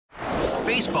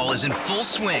Baseball is in full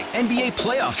swing. NBA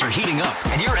playoffs are heating up,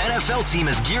 and your NFL team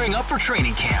is gearing up for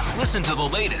training camp. Listen to the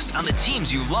latest on the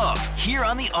teams you love here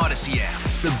on the Odyssey app.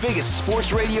 The biggest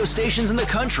sports radio stations in the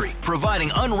country,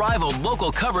 providing unrivaled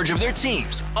local coverage of their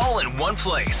teams, all in one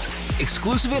place.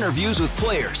 Exclusive interviews with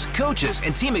players, coaches,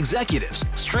 and team executives,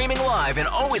 streaming live and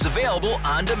always available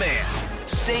on demand.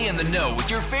 Stay in the know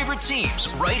with your favorite teams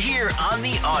right here on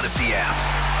the Odyssey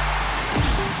app.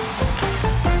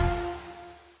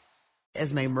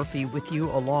 Esme Murphy with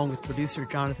you, along with producer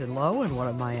Jonathan Lowe and one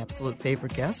of my absolute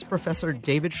favorite guests, Professor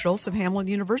David Schultz of Hamline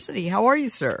University. How are you,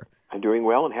 sir? I'm doing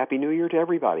well, and Happy New Year to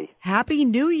everybody. Happy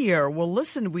New Year. Well,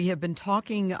 listen, we have been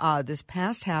talking this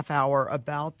past half hour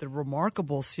about the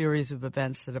remarkable series of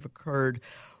events that have occurred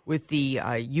with the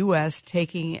U.S.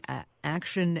 taking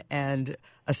action and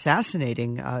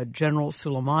assassinating General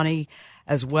Soleimani,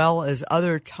 as well as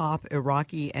other top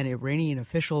Iraqi and Iranian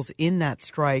officials in that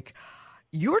strike.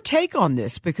 Your take on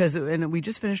this, because and we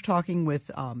just finished talking with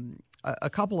a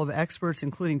couple of experts,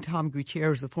 including Tom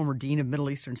Gutierrez, the former dean of Middle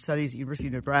Eastern Studies at the University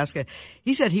of Nebraska.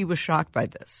 He said he was shocked by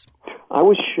this. I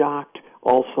was shocked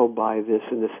also by this,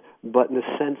 but in the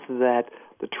sense that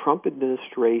the Trump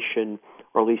administration,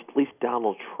 or at least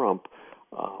Donald Trump,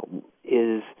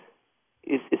 is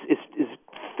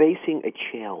facing a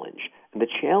challenge. And the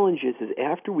challenge is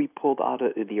after we pulled out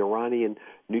of the Iranian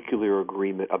nuclear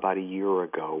agreement about a year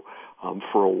ago,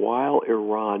 for a while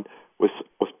Iran was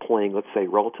playing, let's say,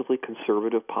 relatively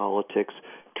conservative politics,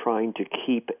 trying to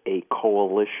keep a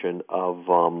coalition of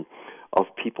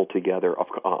people together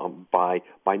by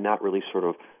not really sort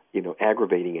of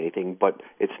aggravating anything, but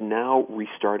it's now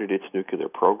restarted its nuclear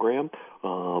program.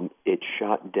 It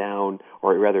shot down,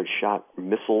 or rather it shot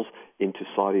missiles into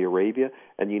Saudi Arabia,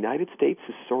 and the United States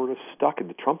is sort of stuck in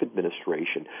the Trump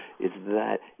administration, is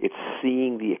that it's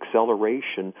seeing the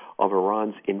acceleration of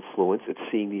Iran's influence, it's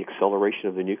seeing the acceleration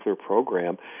of the nuclear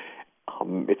program.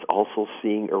 It's also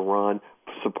seeing Iran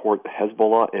support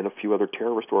Hezbollah and a few other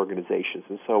terrorist organizations.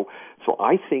 And so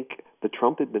I think the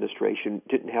Trump administration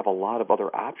didn't have a lot of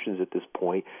other options at this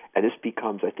point, and this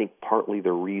becomes, I think, partly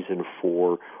the reason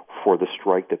for the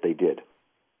strike that they did.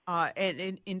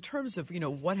 And in terms of,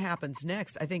 what happens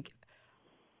next, I think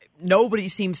nobody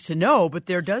seems to know, but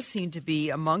there does seem to be,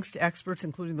 amongst experts,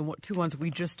 including the two ones we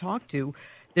just talked to,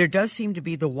 there does seem to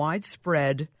be the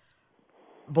widespread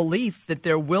belief that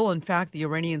the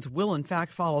Iranians will in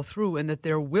fact follow through, and that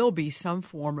there will be some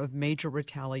form of major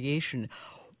retaliation.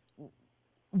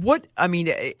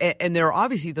 And there are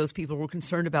obviously those people who are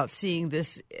concerned about seeing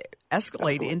this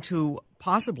escalate into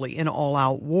possibly an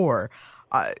all-out war.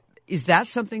 Is that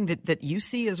something that you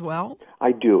see as well?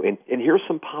 I do, and here's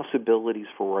some possibilities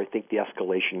for where I think the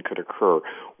escalation could occur.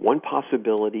 One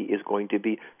possibility is going to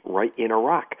be right in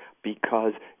Iraq,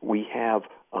 because we have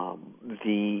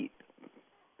the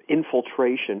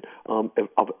infiltration of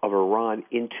Iran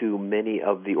into many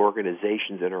of the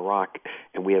organizations in Iraq,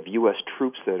 and we have U.S.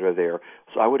 troops that are there.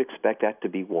 So I would expect that to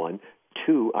be one.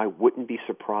 Two, I wouldn't be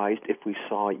surprised if we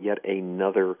saw yet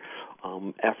another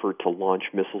effort to launch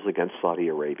missiles against Saudi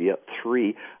Arabia.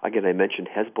 Three, again, I mentioned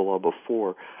Hezbollah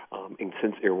before, and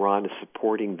since Iran is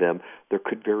supporting them, there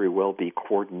could very well be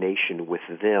coordination with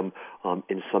them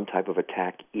in some type of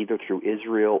attack, either through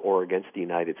Israel or against the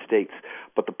United States.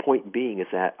 But the point being is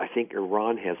that I think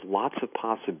Iran has lots of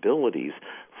possibilities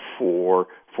for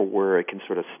where it can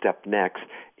sort of step next,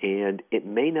 and it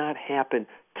may not happen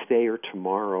today or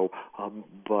tomorrow,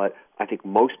 but I think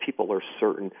most people are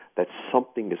certain that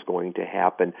something is going to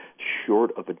happen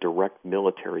short of a direct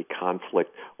military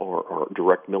conflict or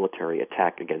direct military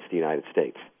attack against the United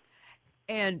States.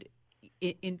 And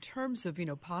in terms of,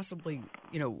 possibly,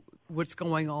 what's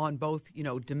going on both,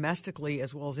 domestically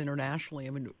as well as internationally,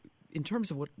 I mean, in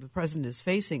terms of what the president is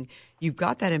facing, you've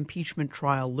got that impeachment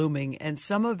trial looming, and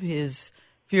some of his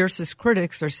fiercest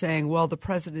critics are saying, well, the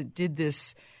president did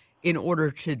this in order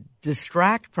to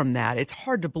distract from that. It's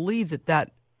hard to believe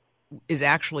that is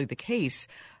actually the case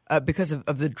because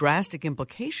of the drastic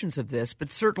implications of this,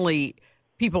 but certainly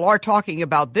people are talking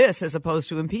about this as opposed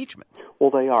to impeachment. Well,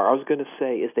 they are. I was going to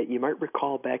say is that you might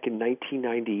recall back in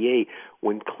 1998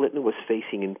 when Clinton was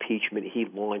facing impeachment, he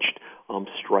launched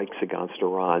strikes against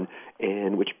Iran,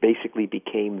 and which basically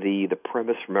became the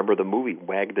premise. Remember the movie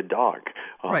Wag the Dog?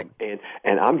 Right.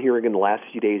 And I'm hearing in the last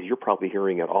few days, you're probably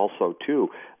hearing it also too,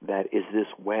 that is this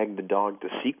Wag the Dog the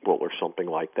sequel or something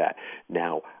like that.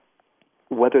 Now,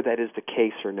 whether that is the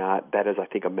case or not, that is, I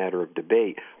think, a matter of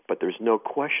debate. But there's no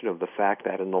question of the fact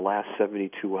that in the last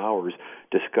 72 hours,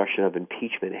 discussion of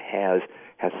impeachment has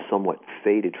somewhat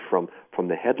faded from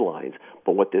the headlines.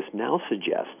 But what this now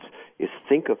suggests is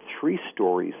think of three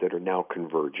stories that are now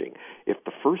converging. If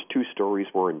the first two stories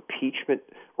were impeachment,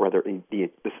 rather the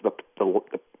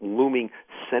looming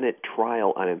Senate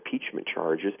trial on impeachment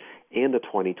charges and the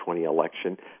 2020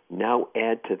 election, now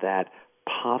add to that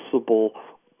possible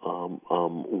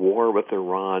war with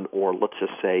Iran, or let's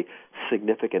just say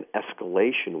significant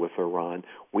escalation with Iran.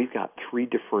 We've got three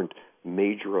different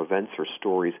major events or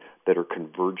stories that are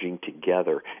converging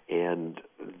together, and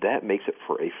that makes it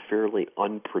for a fairly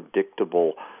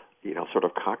unpredictable, sort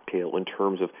of cocktail in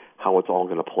terms of how it's all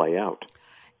going to play out.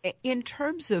 In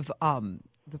terms of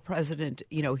the president,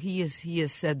 he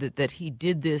has said that he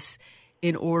did this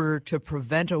in order to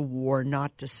prevent a war,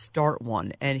 not to start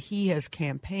one. And he has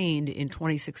campaigned in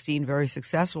 2016 very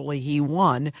successfully. He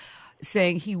won,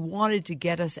 saying he wanted to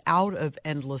get us out of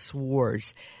endless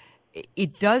wars.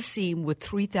 It does seem, with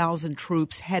 3,000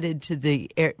 troops headed to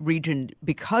the region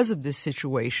because of this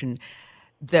situation,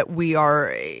 that we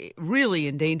are really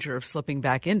in danger of slipping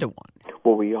back into one.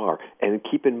 Well, we are. And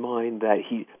keep in mind that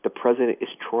the president is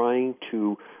trying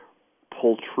to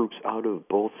pull troops out of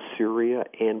both Syria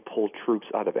and pull troops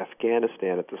out of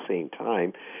Afghanistan at the same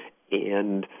time.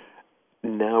 And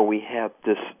now we have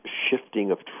this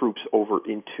shifting of troops over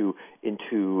into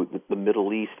the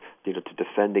Middle East, to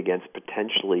defend against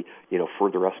potentially,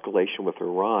 further escalation with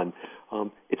Iran.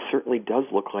 It certainly does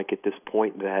look like at this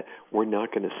point that we're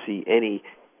not going to see any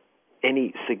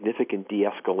significant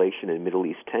de-escalation in Middle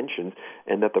East tensions,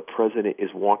 and that the president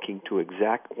is walking into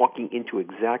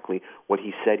exactly what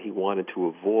he said he wanted to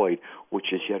avoid,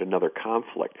 which is yet another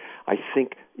conflict. I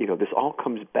think this all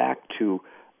comes back to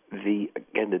the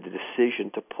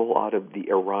decision to pull out of the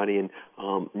Iranian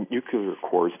nuclear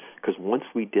accords, because once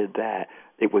we did that,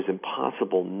 it was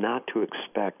impossible not to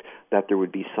expect that there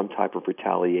would be some type of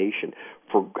retaliation.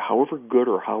 For however good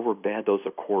or however bad those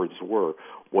accords were,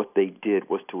 what they did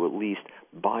was to at least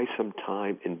buy some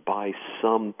time and buy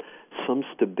some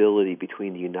stability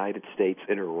between the United States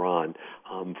and Iran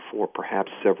for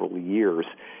perhaps several years.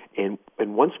 And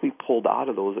once we pulled out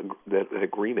of that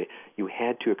agreement, you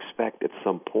had to expect at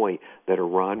some point that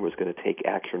Iran was going to take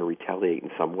action or retaliate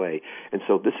in some way. And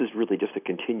so this is really just a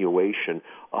continuation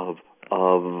of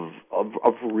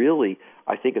really,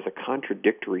 I think, is a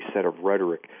contradictory set of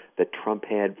rhetoric that Trump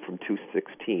had from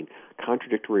 2016.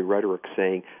 Contradictory rhetoric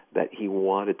saying that he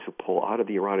wanted to pull out of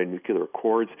the Iranian nuclear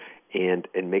accords and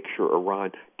make sure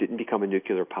Iran didn't become a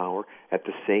nuclear power. At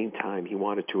the same time, he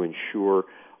wanted to ensure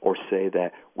or say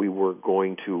that we were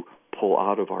going to pull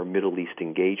out of our Middle East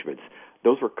engagements.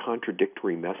 Those were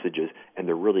contradictory messages, and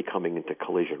they're really coming into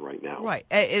collision right now. Right.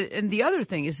 And the other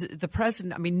thing is the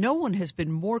president, no one has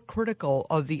been more critical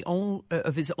of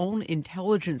his own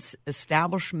intelligence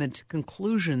establishment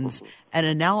conclusions and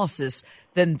analysis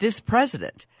than this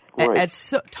president. Right. At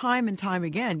time and time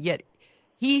again, yet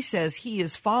he says he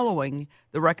is following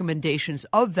the recommendations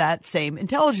of that same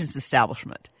intelligence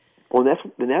establishment. Well,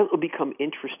 and that will become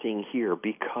interesting here,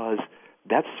 because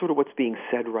that's sort of what's being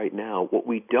said right now. What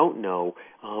we don't know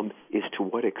is to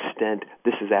what extent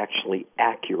this is actually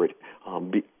accurate.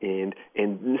 And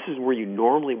this is where you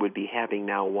normally would be having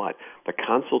now the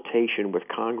consultation with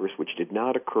Congress, which did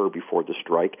not occur before the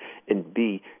strike, and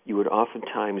B, you would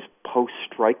oftentimes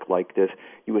post-strike like this,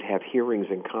 you would have hearings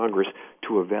in Congress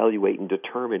to evaluate and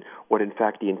determine what, in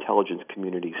fact, the intelligence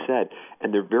community said.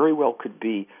 And there very well could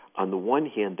be, on the one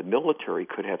hand, the military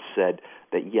could have said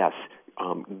that, yes,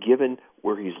 given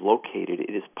where he's located,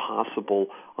 it is possible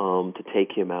to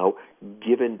take him out,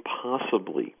 given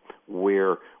possibly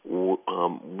where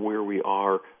we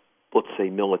are, let's say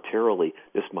militarily,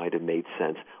 this might have made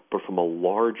sense. But from a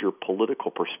larger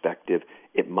political perspective,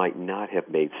 it might not have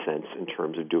made sense in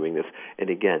terms of doing this. And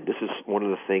again, this is one of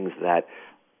the things that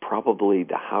probably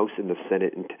the House and the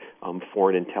Senate and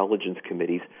Foreign Intelligence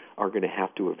Committees are going to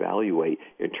have to evaluate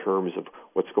in terms of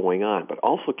what's going on. But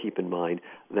also keep in mind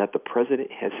that the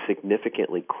president has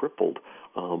significantly crippled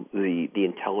the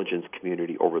intelligence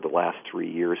community over the last 3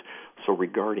 years. So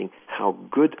regarding how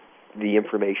good the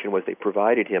information was they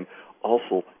provided him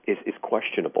also is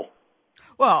questionable.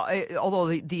 Well, although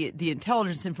the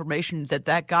intelligence information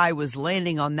that guy was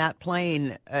landing on that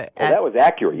plane, that was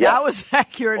accurate. Yeah, that was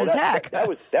accurate as heck. That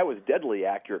was deadly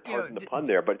accurate. Pardon the pun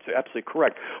there, but it's absolutely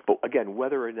correct. But again,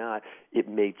 whether or not it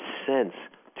made sense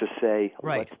to say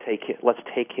let's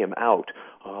take him out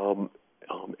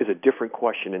is a different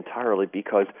question entirely,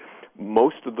 because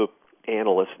most of the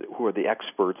analysts who are the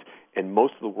experts and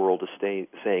most of the world is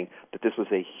saying that this was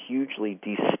a hugely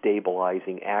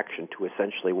destabilizing action to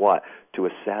essentially to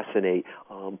assassinate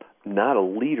not a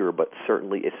leader, but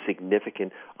certainly a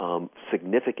significant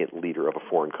leader of a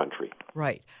foreign country.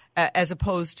 Right. As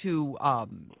opposed to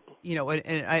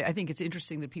and I think it's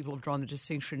interesting that people have drawn the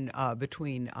distinction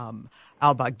between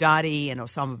al-Baghdadi and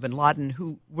Osama bin Laden,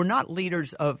 who were not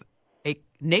leaders of a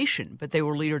nation, but they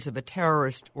were leaders of a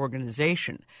terrorist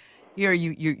organization. Here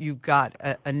you've got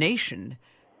a nation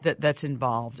that's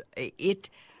involved.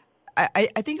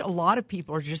 I think a lot of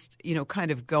people are just,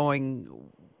 kind of going,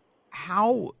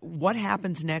 what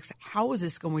happens next? How is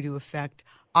this going to affect?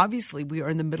 Obviously, we are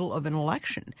in the middle of an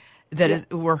election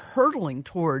we're hurtling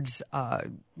towards,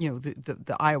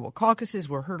 the Iowa caucuses.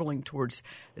 We're hurtling towards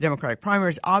the Democratic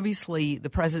primaries. Obviously, the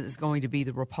president is going to be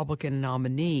the Republican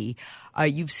nominee.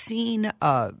 You've seen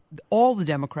all the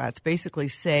Democrats basically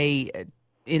say,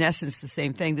 in essence, the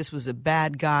same thing. This was a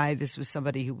bad guy. This was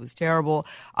somebody who was terrible.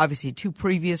 Obviously, two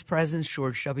previous presidents,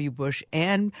 George W. Bush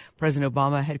and President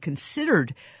Obama, had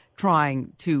considered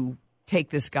trying to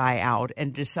take this guy out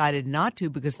and decided not to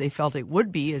because they felt it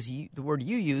would be, the word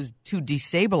you used, too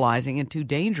destabilizing and too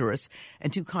dangerous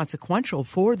and too consequential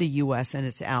for the U.S. and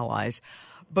its allies.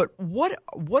 But what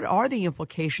are the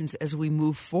implications as we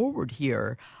move forward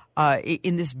here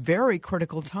in this very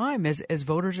critical time as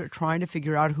voters are trying to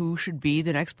figure out who should be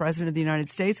the next president of the United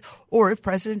States, or if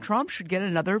President Trump should get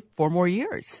another 4 more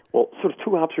years? Well, sort of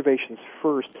two observations.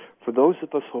 First, for those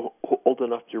of us who are old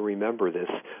enough to remember this,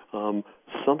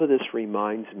 some of this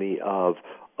reminds me of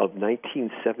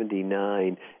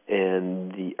 1979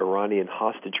 and the Iranian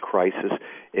hostage crisis,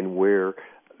 and where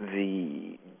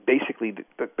the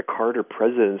Carter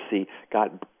presidency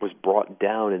was brought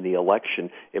down in the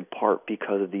election in part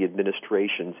because of the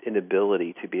administration's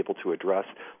inability to be able to address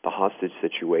the hostage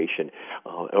situation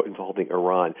involving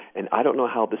Iran. And I don't know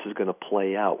how this is going to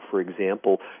play out. For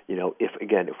example,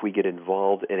 if we get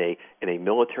involved in a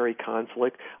military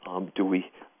conflict,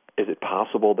 is it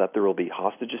possible that there will be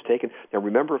hostages taken? Now,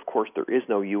 remember, of course, there is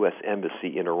no U.S.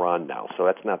 embassy in Iran now, so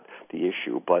that's not the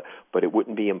issue. But it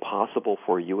wouldn't be impossible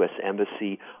for a U.S.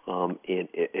 embassy in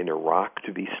Iraq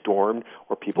to be stormed,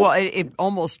 or people. Well, it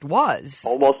almost was.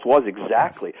 Almost was,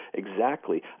 exactly.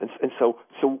 And so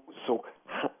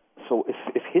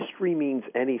if history means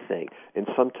anything, and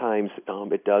sometimes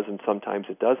it does, and sometimes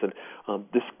it doesn't,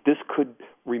 this could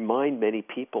remind many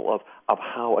people of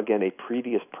how, again, a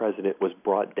previous president was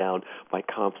brought down by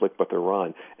conflict with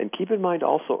Iran. And keep in mind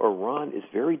also, Iran is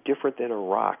very different than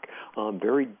Iraq,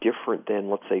 very different than,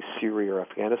 let's say, Syria or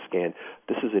Afghanistan.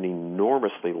 This is an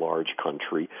enormously large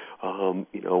country,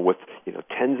 with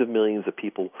tens of millions of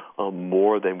people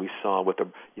more than we saw with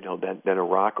than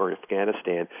Iraq or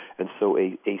Afghanistan. And so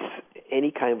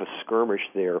any kind of a skirmish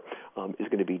there is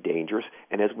going to be dangerous.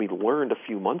 And as we learned a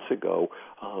few months ago,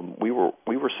 we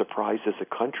were surprised as a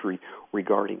country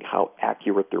regarding how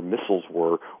accurate their missiles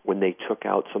were when they took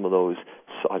out some of those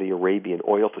Saudi Arabian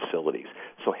oil facilities.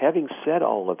 So having said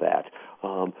all of that,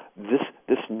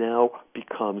 this now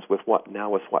becomes with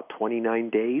 29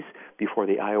 days before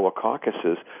the Iowa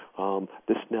caucuses.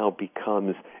 This now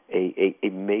becomes a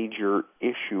major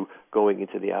issue going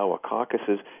into the Iowa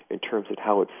caucuses in terms of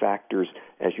how it factors,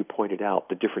 as you pointed out,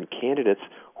 the different candidates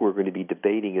who are going to be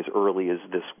debating as early as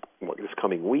this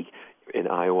coming week in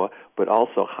Iowa, but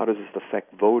also how does this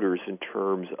affect voters in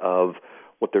terms of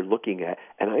what they're looking at.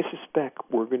 And I suspect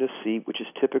we're going to see, which is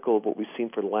typical of what we've seen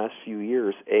for the last few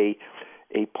years, a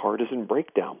partisan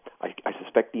breakdown. I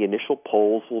suspect the initial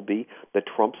polls will be that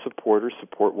Trump supporters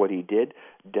support what he did,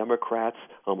 Democrats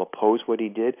oppose what he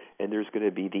did, and there's going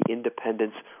to be the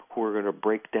independents who are going to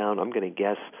break down, I'm going to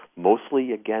guess,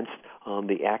 mostly against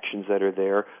the actions that are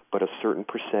there, but a certain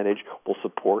percentage will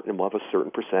support, and we'll have a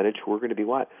certain percentage who are going to be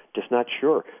what? Just not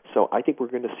sure. So I think we're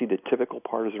going to see the typical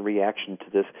partisan reaction to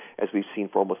this as we've seen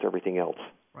for almost everything else.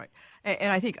 Right.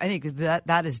 And I think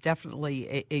that is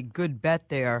definitely a good bet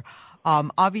there.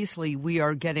 Obviously, we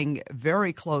are getting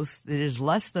very close. It is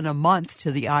less than a month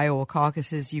to the Iowa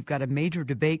caucuses. You've got a major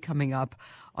debate coming up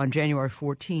on January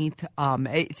 14th.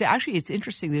 It's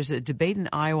interesting. There's a debate in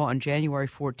Iowa on January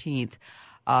 14th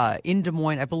in Des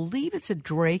Moines. I believe it's at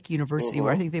Drake University,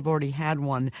 where I think they've already had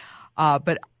one.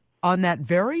 But on that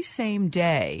very same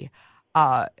day,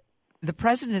 the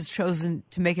president has chosen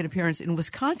to make an appearance in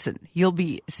Wisconsin. He'll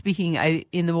be speaking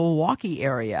in the Milwaukee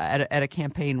area at a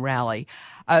campaign rally.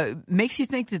 Makes you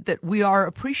think that we are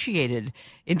appreciated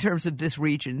in terms of this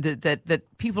region, that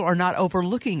people are not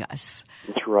overlooking us.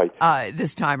 That's right.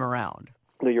 This time around.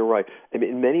 No, you're right. I mean,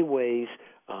 in many ways,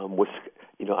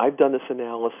 I've done this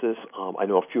analysis. I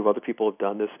know a few other people have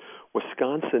done this.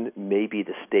 Wisconsin may be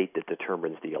the state that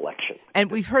determines the election. And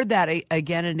we've heard that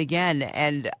again and again.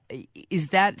 And is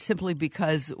that simply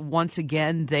because, once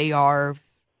again, they are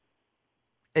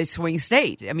a swing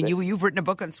state? I mean, you've written a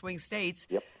book on swing states.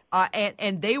 Yep.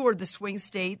 And they were the swing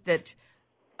state that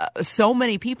so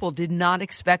many people did not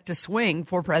expect a swing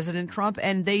for President Trump,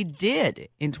 and they did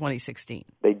in 2016.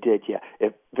 They did, yeah.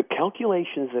 If the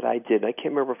calculations that I did, I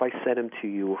can't remember if I sent them to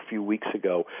you a few weeks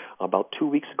ago. About 2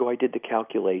 weeks ago, I did the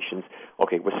calculations.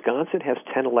 Okay, Wisconsin has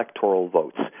 10 electoral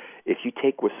votes. If you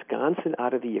take Wisconsin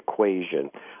out of the equation,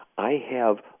 I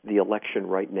have the election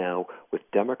right now with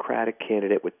Democratic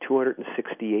candidate with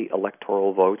 268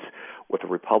 electoral votes, with a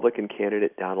Republican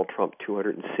candidate, Donald Trump,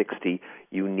 260.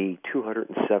 You need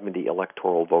 270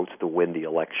 electoral votes to win the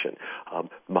election.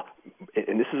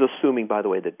 And this is assuming, by the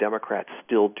way, that Democrats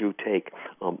still do take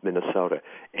Minnesota.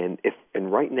 And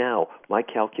right now, my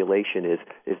calculation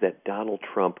is that Donald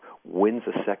Trump wins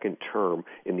a second term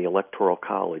in the Electoral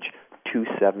College,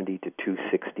 270 to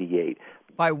 268.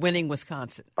 By winning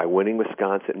Wisconsin. By winning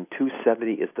Wisconsin, and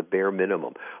 270 is the bare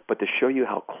minimum. But to show you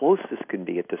how close this can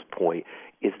be at this point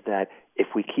is that if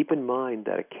we keep in mind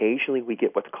that occasionally we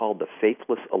get what's called the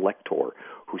faithless elector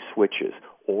who switches,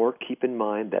 or keep in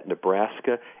mind that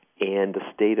Nebraska and the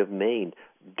state of Maine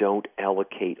don't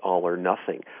allocate all or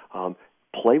nothing.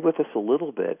 Play with us a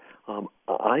little bit.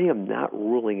 I am not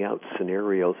ruling out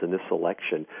scenarios in this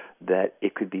election that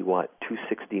it could be,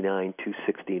 269,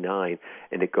 269,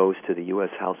 and it goes to the U.S.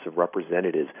 House of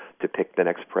Representatives to pick the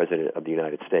next president of the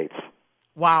United States.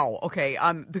 Wow. Okay.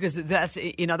 Because that's,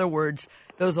 in other words,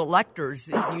 those electors,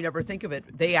 you never think of it,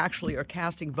 they actually are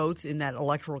casting votes in that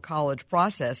electoral college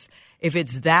process. If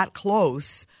it's that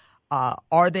close,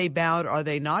 are they bound? Are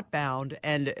they not bound?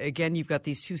 And again, you've got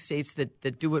these two states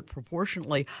that do it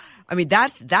proportionately. I mean,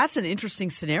 that's an interesting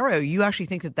scenario. You actually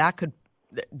think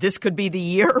this could be the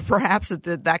year, perhaps,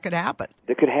 that could happen?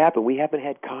 It could happen. We haven't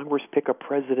had Congress pick a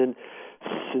president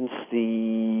since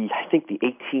the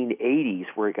 1880s,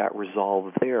 where it got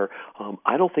resolved there.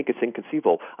 I don't think it's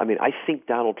inconceivable. I mean, I think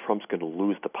Donald Trump's going to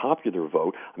lose the popular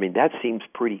vote. I mean, that seems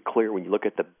pretty clear when you look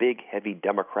at the big, heavy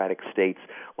Democratic states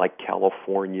like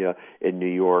California and New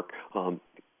York.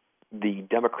 The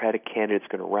Democratic candidate's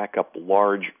going to rack up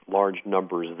large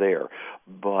numbers there.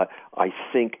 But I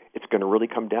think it's going to really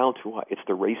come down to it's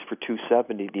the race for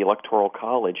 270, the Electoral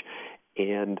College,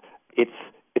 and it's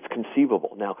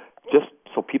conceivable. Now, just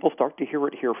so people start to hear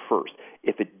it here first,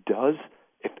 if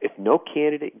no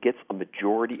candidate gets a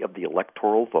majority of the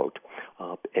electoral vote,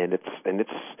 and it's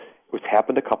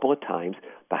happened a couple of times,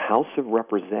 the House of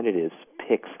Representatives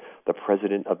picks the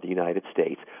President of the United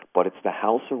States, but it's the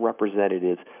House of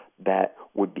Representatives that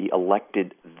would be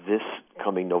elected this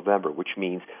coming November, which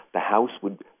means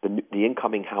the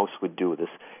incoming House would do this.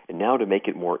 And now, to make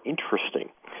it more interesting,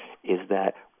 is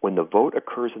that when the vote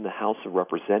occurs in the House of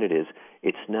Representatives,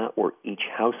 it's not where each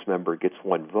House member gets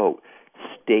one vote.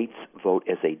 States vote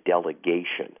as a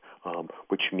delegation,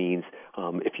 which means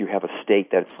if you have a state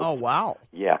that's... Oh, wow.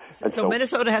 Yeah. So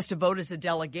Minnesota has to vote as a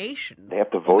delegation. They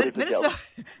have to vote as a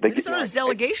delegation. Minnesota's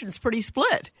delegation is pretty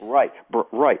split. Right.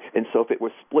 And so if it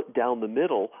was split down the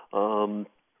middle...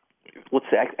 let's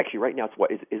say, actually, right now,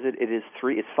 it is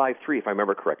 3. It's 5-3, if I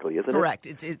remember correctly, isn't it? Correct.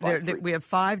 We have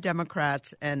 5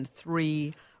 Democrats and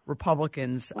 3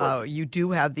 Republicans. Right. You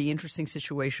do have the interesting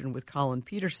situation with Colin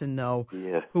Peterson, though,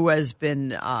 who has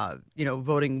been,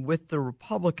 voting with the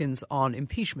Republicans on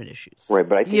impeachment issues. Right,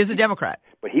 but he is a Democrat.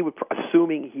 But he would,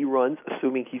 assuming he runs,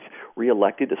 assuming he's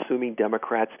reelected, assuming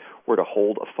Democrats were to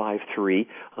hold a 5-3,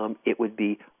 it would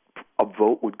be. A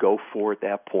vote would go for at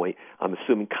that point. I'm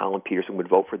assuming Colin Peterson would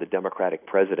vote for the Democratic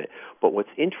president. But what's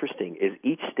interesting is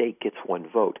each state gets one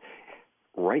vote.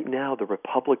 Right now, the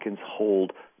Republicans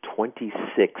hold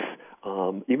 26.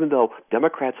 Even though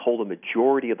Democrats hold a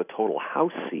majority of the total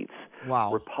House seats,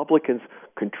 wow. Republicans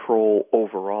control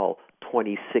overall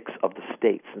 26 of the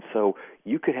states. And so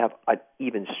you could have an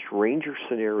even stranger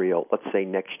scenario, let's say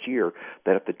next year,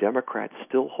 that if the Democrats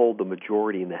still hold the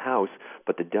majority in the House,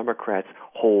 but the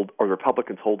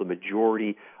Republicans hold the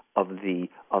majority of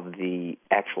the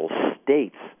actual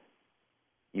states,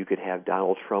 you could have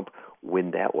Donald Trump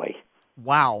win that way.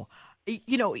 Wow.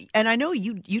 And I know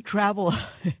you travel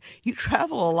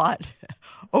a lot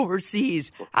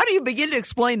overseas. How do you begin to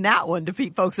explain that one to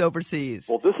folks overseas?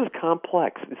 Well, this is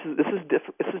complex. This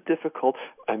is difficult.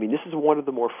 I mean, this is one of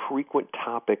the more frequent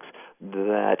topics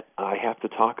that I have to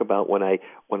talk about when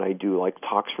I do like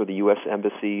talks for the U.S.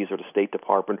 embassies or the State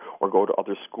Department or go to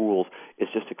other schools. Is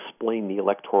just explain the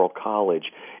Electoral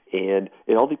College, and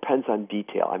it all depends on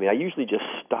detail. I mean, I usually just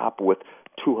stop with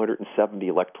 270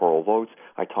 electoral votes.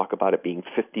 I talk about it being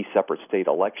 50 separate state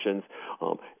elections.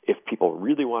 If people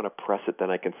really want to press it, then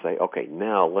I can say, okay,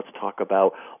 now let's talk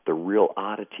about the real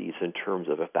oddities in terms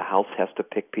of if the House has to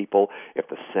pick people, if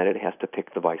the Senate has to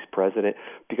pick the vice president,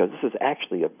 because this is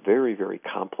actually a very, very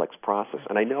complex process.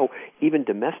 And I know even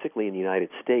domestically in the United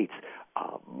States,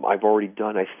 I've already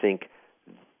done, I think,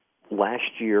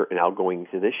 last year, and I'll go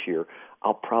into this year,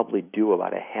 I'll probably do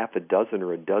about a half a dozen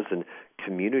or a dozen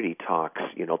community talks,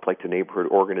 like to neighborhood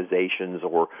organizations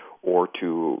or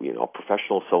to,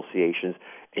 professional associations,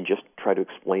 and just try to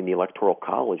explain the Electoral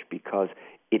College, because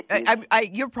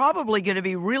you're probably going to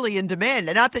be really in demand,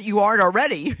 and not that you aren't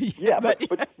already. Yeah, but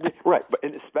right,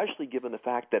 and especially given the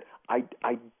fact that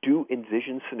I do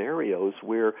envision scenarios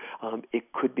where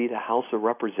it could be the House of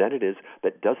Representatives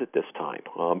that does it this time,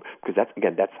 because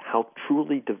that's how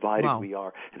truly divided we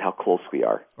are and how close we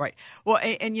are. Right. Well,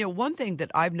 and one thing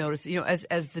that I've noticed,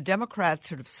 as the Democrats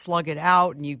sort of slug it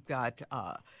out, and you've got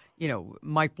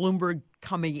Mike Bloomberg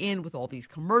coming in with all these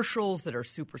commercials that are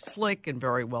super slick and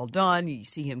very well done. You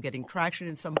see him getting traction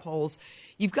in some polls.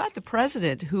 You've got the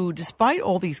president who, despite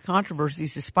all these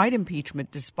controversies, despite impeachment,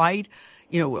 despite,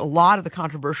 a lot of the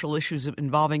controversial issues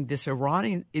involving this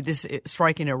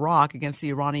strike in Iraq against the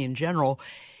Iranian general,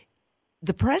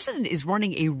 the president is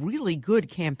running a really good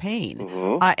campaign.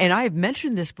 Mm-hmm. And I have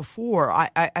mentioned this before.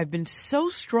 I've been so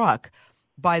struck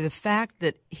by the fact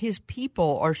that his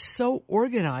people are so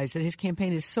organized, that his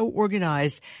campaign is so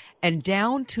organized and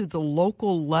down to the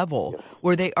local level,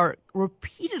 where they are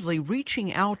repeatedly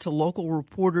reaching out to local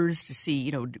reporters to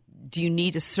see, do you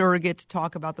need a surrogate to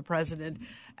talk about the president?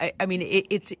 I mean,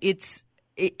 it's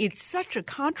such a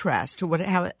contrast to what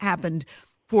happened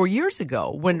 4 years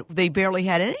ago when they barely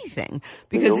had anything,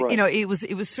 because right. it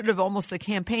was sort of almost the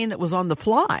campaign that was on the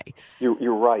fly.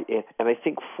 You're right, and I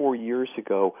think 4 years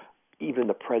ago, even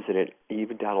the president,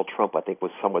 even Donald Trump, I think,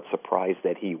 was somewhat surprised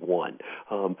that he won.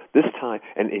 This time,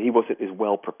 and he wasn't as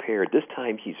well prepared. This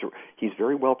time, he's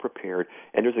very well prepared,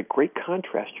 and there's a great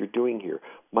contrast you're doing here.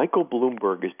 Michael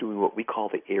Bloomberg is doing what we call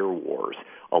the air wars,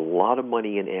 a lot of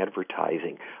money in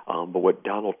advertising. But what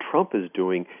Donald Trump is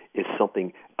doing is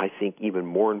something I think even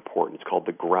more important. It's called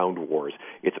the ground wars.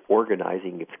 It's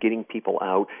organizing. It's getting people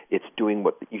out. It's doing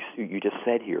what you just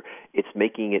said here. It's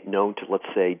making it known to, let's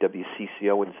say,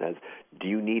 WCCO, and says, do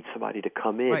you need somebody to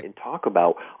come in and talk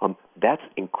about? That's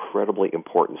incredibly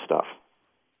important stuff.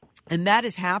 And that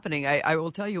is happening. I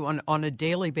will tell you on a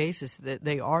daily basis that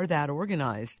they are that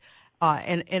organized.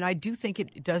 And I do think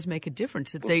it does make a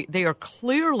difference that they are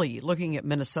clearly looking at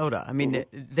Minnesota. I mean,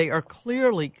 they are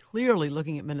clearly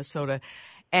looking at Minnesota.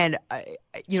 And,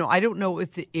 I don't know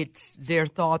if it's their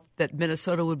thought that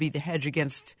Minnesota would be the hedge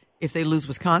against if they lose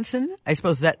Wisconsin. I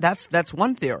suppose that's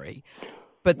one theory.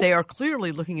 But they are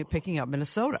clearly looking at picking up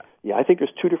Minnesota. Yeah, I think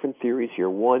there's two different theories here.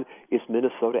 One, is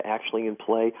Minnesota actually in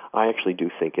play? I actually do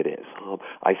think it is.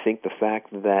 I think the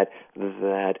fact that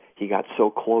he got so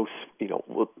close,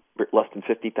 with less than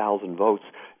 50,000 votes,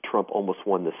 Trump almost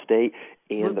won the state.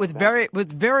 And with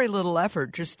very little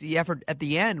effort, just the effort at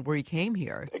the end where he came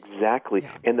here. Exactly.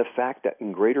 Yeah. And the fact that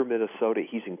in greater Minnesota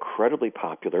he's incredibly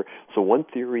popular. So one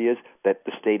theory is that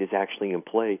the state is actually in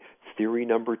play. Theory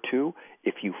number two,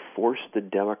 if you force the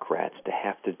Democrats to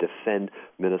have to defend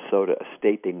Minnesota, a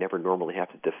state they never normally have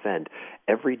to defend,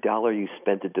 every dollar you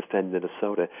spend to defend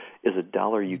Minnesota is a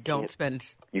dollar you don't spend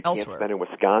you elsewhere. Can't spend in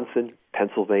Wisconsin,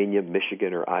 Pennsylvania,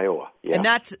 Michigan, or Iowa. Yeah. And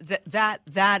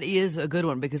that is a good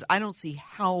one, because I don't see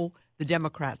how the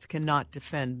Democrats cannot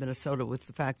defend Minnesota with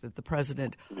the fact that the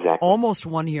president almost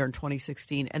won here in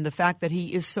 2016, and the fact that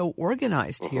he is so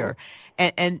organized here.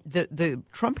 And the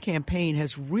Trump campaign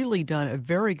has really done a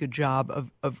very good job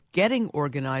of getting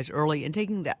organized early and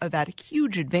taking that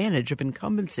huge advantage of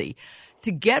incumbency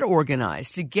to get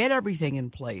organized, to get everything in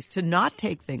place, to not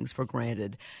take things for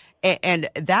granted. And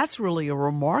that's really a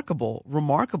remarkable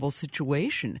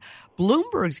situation.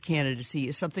 Bloomberg's candidacy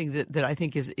is something that I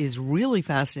think is really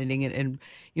fascinating. And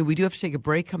we do have to take a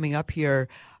break coming up here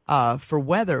for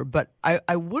weather. But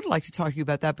I would like to talk to you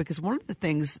about that, because one of the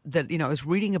things that, I was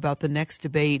reading about the next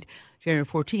debate, January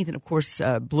 14th, and of course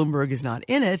Bloomberg is not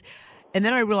in it. And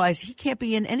then I realized he can't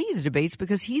be in any of the debates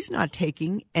because he's not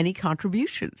taking any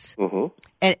contributions. Mm-hmm.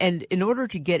 And in order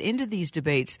to get into these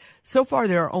debates, so far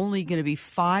there are only going to be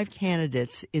 5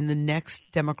 candidates in the next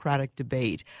Democratic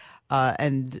debate.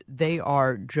 And they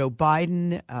are Joe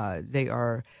Biden, they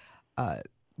are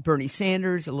Bernie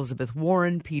Sanders, Elizabeth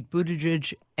Warren, Pete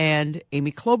Buttigieg, and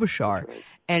Amy Klobuchar. Right.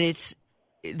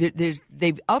 And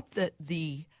they've upped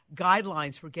the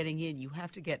guidelines for getting in. You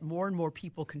have to get more and more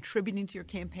people contributing to your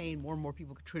campaign, more and more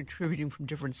people contributing from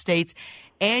different states,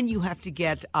 and you have to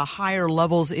get higher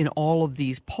levels in all of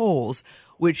these polls,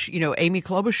 which, Amy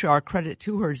Klobuchar, credit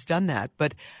to her, has done that.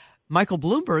 But Michael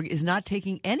Bloomberg is not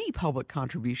taking any public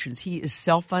contributions. He is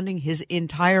self-funding his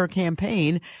entire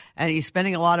campaign, and he's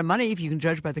spending a lot of money, if you can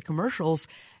judge by the commercials.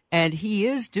 And he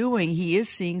is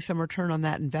seeing some return on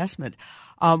that investment.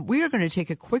 We are going to take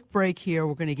a quick break here.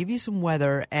 We're going to give you some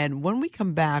weather. And when we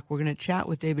come back, we're going to chat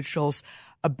with David Schultz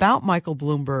about Michael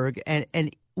Bloomberg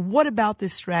and what about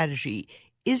this strategy?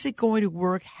 Is it going to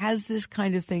work? Has this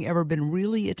kind of thing ever been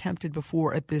really attempted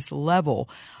before at this level?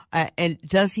 And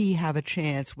does he have a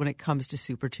chance when it comes to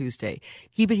Super Tuesday?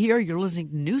 Keep it here. You're listening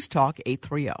to News Talk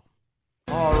 830.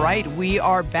 All right, we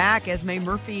are back. Esme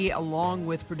Murphy along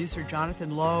with producer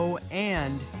Jonathan Lowe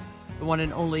and the one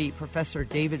and only Professor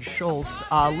David Schultz.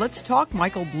 Let's talk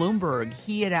Michael Bloomberg.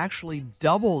 He had actually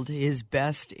doubled his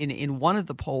best in one of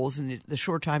the polls in the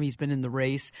short time he's been in the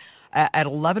race, at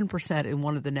 11% in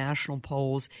one of the national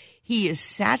polls. He is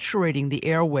saturating the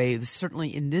airwaves,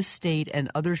 certainly in this state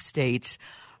and other states.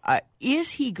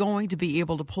 Is he going to be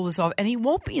able to pull this off? And he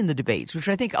won't be in the debates, which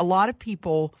I think a lot of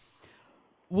people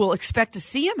will expect to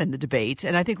see him in the debates,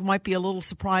 and I think might be a little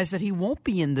surprised that he won't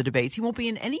be in the debates. He won't be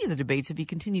in any of the debates if he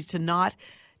continues to not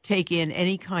take in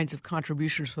any kinds of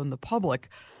contributions from the public.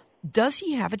 Does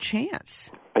he have a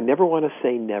chance? I never want to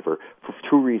say never for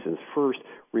two reasons. First,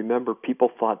 remember, people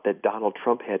thought that Donald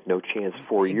Trump had no chance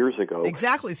 4 years ago.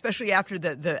 Exactly, especially after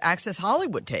the Access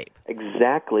Hollywood tape.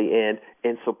 Exactly, and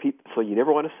so you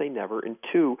never want to say never. And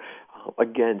two,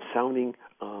 again, sounding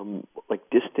like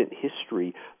distant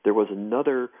history, there was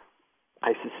another,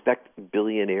 I suspect,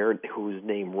 billionaire whose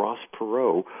name Ross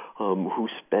Perot, who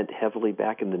spent heavily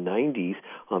back in the 90s,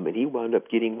 and he wound up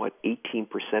getting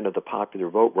 18% of the popular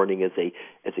vote, running as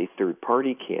a third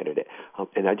party candidate.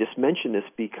 And I just mention this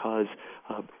because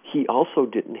he also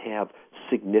didn't have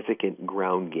significant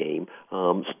ground game.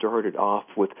 Started off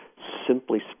with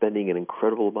simply spending an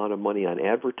incredible amount of money on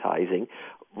advertising.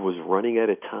 Was running at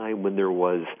a time when there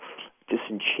was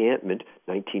disenchantment,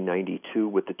 1992,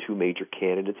 with the two major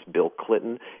candidates, Bill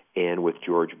Clinton and with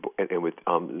George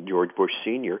Bush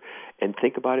Sr. And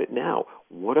think about it now.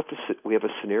 What if we have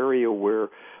a scenario where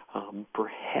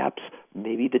perhaps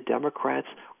maybe the Democrats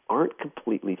aren't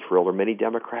completely thrilled, or many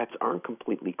Democrats aren't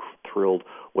completely thrilled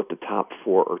with the top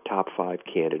 4 or top 5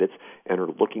 candidates and are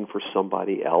looking for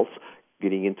somebody else,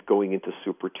 going into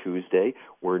Super Tuesday,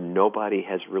 where nobody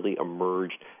has really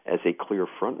emerged as a clear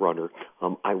front runner.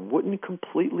 I wouldn't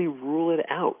completely rule it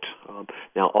out.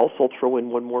 Now, also throw in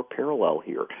one more parallel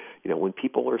here. When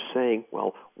people are saying,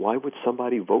 well, why would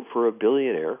somebody vote for a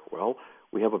billionaire? Well,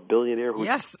 we have a billionaire who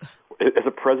is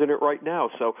a president right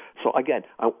now. So again,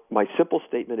 my simple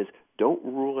statement is don't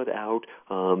rule it out.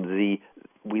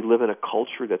 We live in a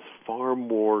culture that's far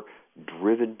more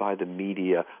driven by the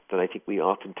media than I think we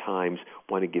oftentimes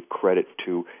want to give credit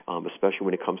to, especially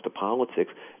when it comes to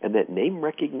politics. And that name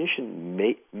recognition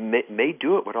may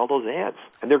do it with all those ads,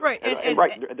 and they're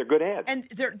they're good ads. And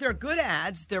they're good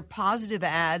ads. They're positive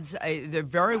ads. They're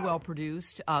very well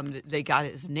produced. They got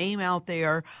his name out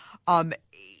there.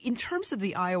 In terms of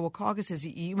the Iowa caucuses,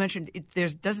 you mentioned there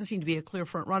doesn't seem to be a clear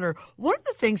front runner. One of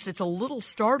the things that's a little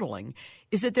startling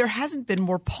is that there hasn't been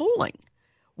more polling.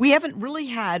 We haven't really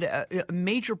had a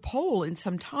major poll in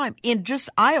some time in just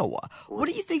Iowa. What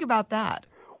do you think about that?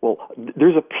 Well,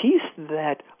 there's a piece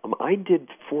that I did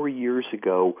 4 years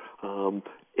ago,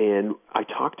 and I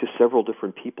talked to several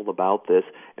different people about this,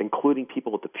 including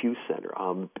people at the Pew Center,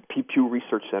 Pew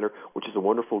Research Center, which is a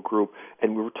wonderful group,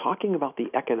 and we were talking about the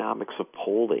economics of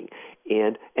polling,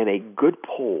 and a good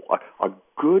poll, a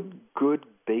good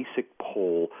basic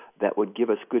poll that would give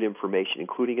us good information,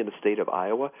 including in the state of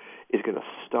Iowa, is going to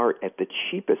start at the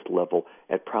cheapest level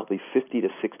at probably $50,000 to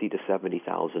 $60,000 to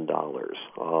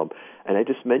 $70,000. And I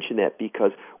just mention that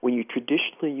because when you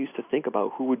traditionally used to think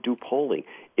about who would do polling,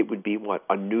 it would be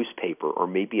a newspaper or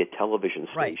maybe a television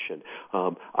station.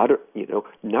 Right.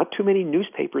 Not too many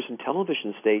newspapers and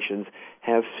television stations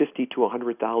have $50,000 to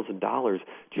 $100,000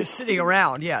 just sitting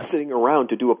around. Yes, sitting around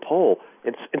to do a poll,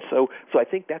 and so I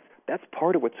think that's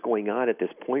part of what's going on at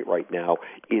this point right now,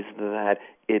 is that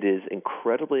it is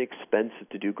incredibly expensive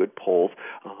to do good polls,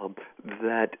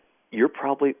 that you're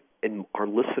probably, and our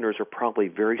listeners are probably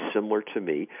very similar to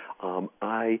me.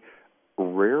 I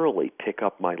rarely pick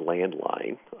up my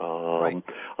landline, right.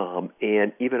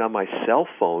 And even on my cell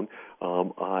phone,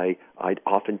 I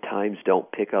oftentimes don't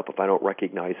pick up if I don't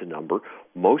recognize a number.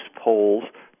 Most polls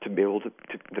to be able to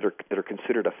that are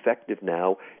considered effective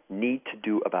now need to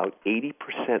do about 80%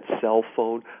 cell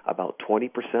phone, about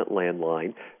 20%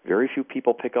 landline. Very few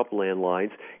people pick up landlines.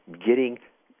 Getting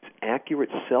accurate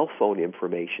cell phone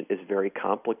information is very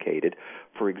complicated.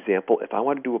 For example, if I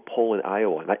want to do a poll in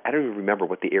Iowa, and I don't even remember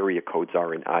what the area codes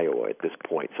are in Iowa at this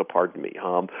point, so pardon me,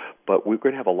 but we're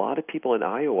going to have a lot of people in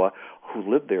Iowa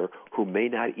who live there who may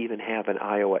not even have an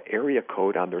Iowa area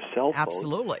code on their cell phone.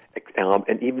 Absolutely.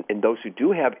 And those who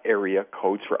do have area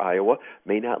codes for Iowa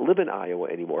may not live in Iowa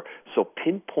anymore. So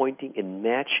pinpointing and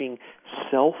matching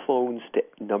cell phones to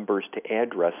numbers to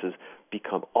addresses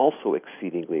become also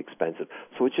exceedingly expensive.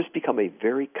 So it's just become a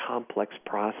very complex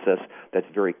process that's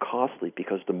very costly,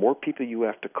 because the more people you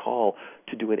have to call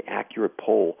to do an accurate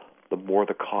poll, the more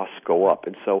the costs go up.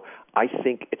 And so I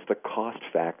think it's the cost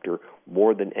factor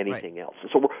more than anything else.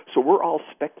 So we're all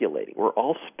speculating. We're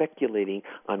all speculating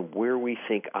on where we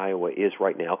think Iowa is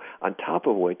right now, on top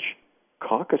of which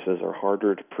caucuses are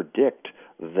harder to predict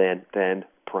than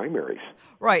primaries.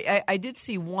 Right. I did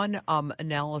see one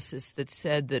analysis that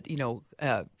said that,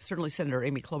 certainly Senator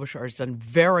Amy Klobuchar has done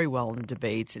very well in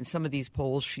debates. In some of these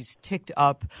polls, she's ticked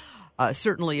up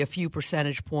certainly a few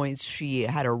percentage points. She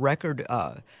had a record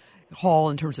haul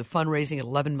in terms of fundraising at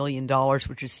 $11 million,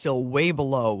 which is still way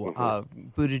below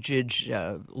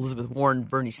Buttigieg, Elizabeth Warren,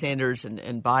 Bernie Sanders,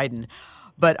 and Biden.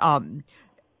 But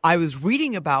I was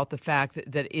reading about the fact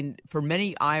that for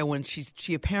many Iowans,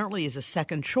 she apparently is a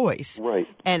second choice. Right.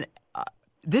 And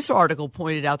this article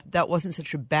pointed out that wasn't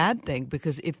such a bad thing,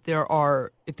 because if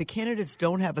the candidates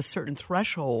don't have a certain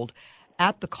threshold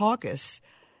at the caucus,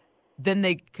 then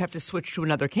they have to switch to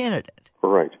another candidate.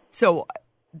 Right. So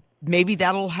maybe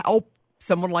that'll help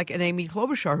someone like an Amy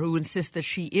Klobuchar, who insists that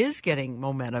she is getting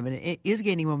momentum and is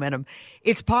gaining momentum.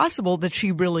 It's possible that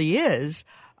she really is,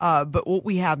 but what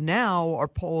we have now are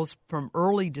polls from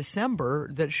early December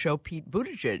that show Pete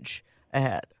Buttigieg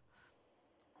ahead.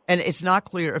 And it's not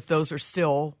clear if those are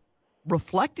still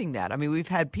reflecting that. I mean, we've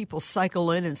had people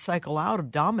cycle in and cycle out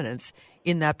of dominance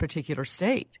in that particular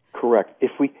state. Correct.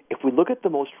 If we look at the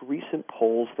most recent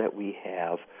polls that we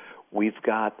have, we've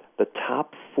got the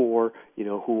top four,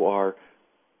 who are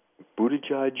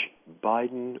Buttigieg,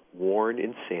 Biden, Warren,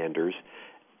 and Sanders.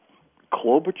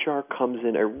 Klobuchar comes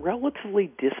in a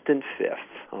relatively distant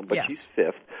fifth, but she's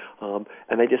fifth. And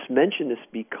I just mention this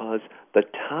because the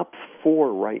top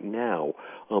four right now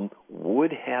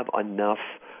would have enough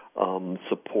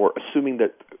support, assuming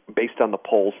that based on the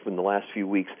polls from the last few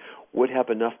weeks, would have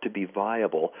enough to be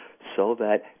viable, so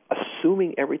that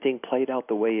assuming everything played out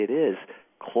the way it is,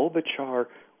 Klobuchar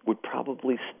would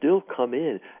probably still come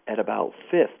in at about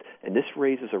fifth. And this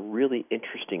raises a really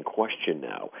interesting question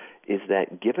now, is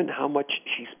that given how much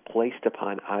she's placed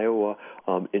upon Iowa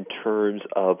in terms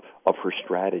of her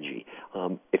strategy,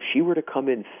 if she were to come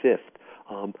in fifth,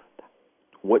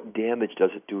 what damage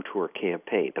does it do to her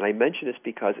campaign? And I mention this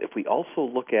because if we also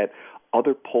look at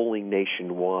other polling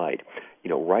nationwide,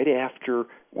 right after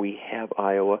we have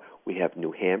Iowa, we have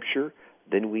New Hampshire,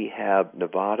 then we have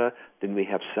Nevada, then we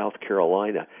have South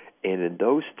Carolina. And in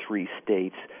those three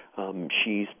states,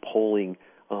 she's polling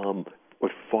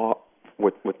with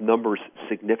numbers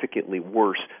significantly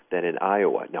worse than in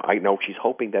Iowa. Now, I know she's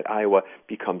hoping that Iowa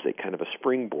becomes a kind of a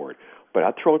springboard, but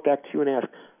I'll throw it back to you and ask,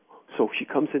 so if she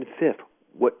comes in fifth,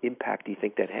 what impact do you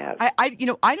think that has?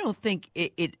 I don't think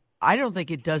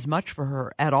it does much for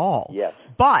her at all. Yes.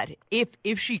 But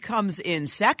if she comes in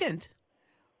second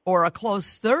or a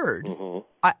close third,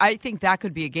 I think that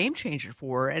could be a game changer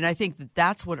for her, and I think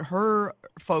that's what her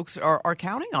folks are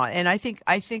counting on. And I think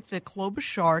the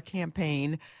Klobuchar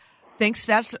campaign thinks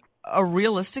that's a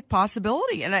realistic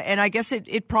possibility, and I guess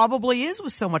it probably is,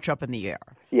 with so much up in the air.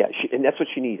 Yeah, and that's what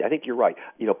she needs. I think you're right.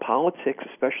 Politics,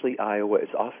 especially Iowa, is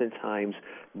oftentimes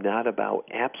not about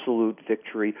absolute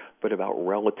victory, but about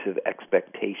relative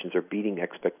expectations or beating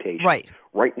expectations. Right.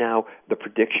 Right now, the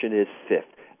prediction is fifth.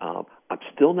 I'm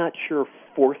still not sure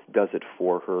fourth does it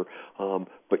for her,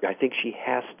 but I think she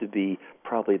has to be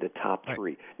probably the top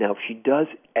three. Now, if she does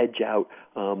edge out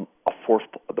the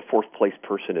fourth place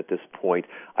person at this point,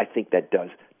 I think that does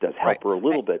help her a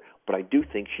little bit. But I do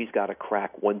think she's got to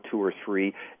crack 1, 2, or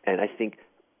 3, and I think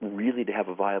really to have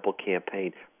a viable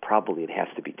campaign, probably it has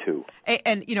to be 2.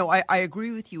 And I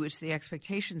agree with you. It's the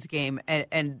expectations game,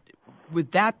 and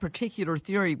with that particular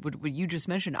theory, what you just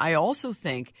mentioned, I also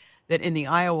think that in the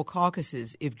Iowa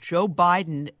caucuses, if Joe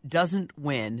Biden doesn't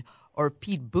win or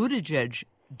Pete Buttigieg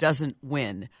doesn't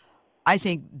win, I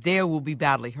think they will be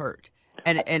badly hurt.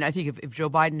 And I think if Joe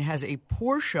Biden has a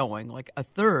poor showing, like a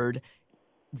third,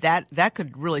 that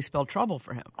could really spell trouble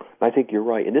for him. I think you're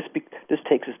right. And this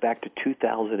takes us back to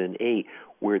 2008,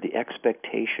 where the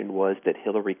expectation was that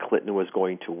Hillary Clinton was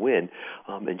going to win,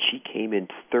 and she came in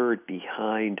third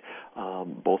behind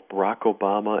both Barack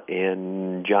Obama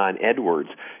and John Edwards.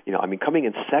 Coming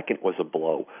in second was a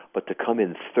blow, but to come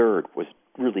in third was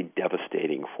really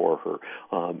devastating for her.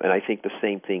 And I think the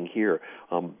same thing here.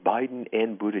 Biden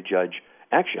and Buttigieg,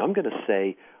 actually, I'm going to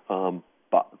say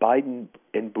Biden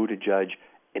and Buttigieg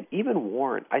and even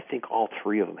Warren, I think all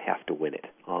three of them have to win it.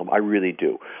 I really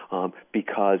do,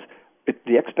 because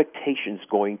the expectation is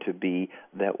going to be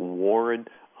that Warren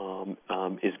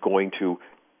is going to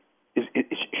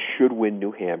should win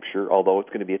New Hampshire, although it's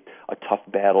going to be a tough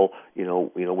battle,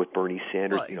 with Bernie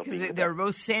Sanders. Well, they're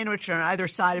both sandwiched on either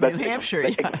side of New Hampshire.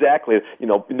 Yeah. Exactly.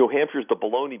 New Hampshire's the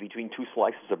bologna between two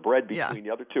slices of bread between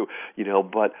the other two.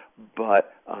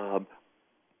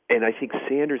 And I think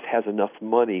Sanders has enough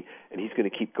money, and he's going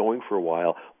to keep going for a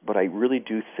while. But I really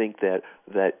do think that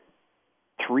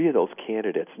three of those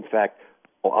candidates, in fact,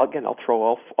 I'll throw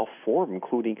all four of them,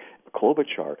 including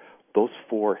Klobuchar. Those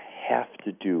four have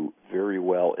to do very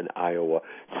well in Iowa.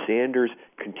 Sanders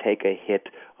can take a hit,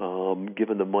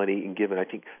 given the money and given, I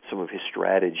think, some of his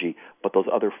strategy. But those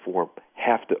other four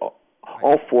have to.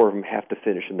 All four of them have to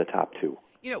finish in the top two.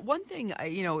 One thing,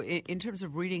 in terms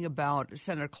of reading about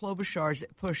Senator Klobuchar's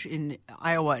push in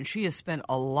Iowa, and she has spent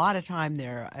a lot of time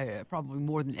there, probably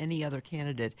more than any other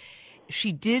candidate.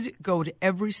 She did go to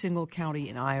every single county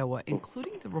in Iowa,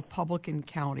 including the Republican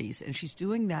counties, and she's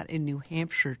doing that in New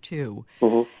Hampshire, too.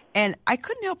 Mm-hmm. And I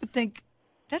couldn't help but think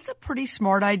that's a pretty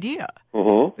smart idea,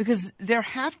 because there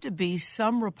have to be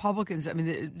some Republicans. I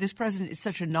mean, this president is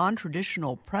such a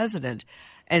non-traditional president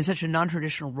and such a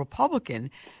non-traditional Republican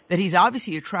that he's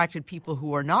obviously attracted people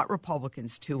who are not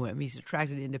Republicans to him. He's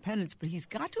attracted independents, but he's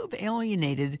got to have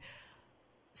alienated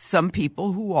some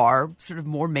people who are sort of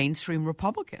more mainstream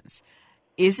Republicans.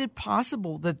 Is it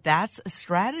possible that that's a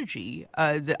strategy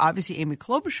that obviously Amy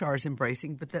Klobuchar is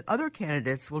embracing, but that other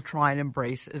candidates will try and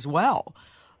embrace as well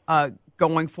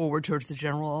going forward towards the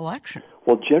general election?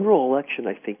 Well, general election,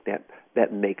 I think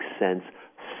that makes sense.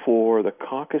 For the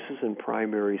caucuses and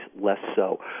primaries, less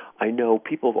so. I know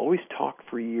people have always talked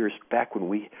for years back when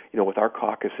we, with our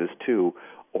caucuses too,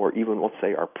 or even, let's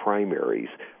say, our primaries,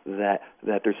 that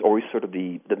there's always sort of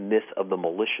the myth of the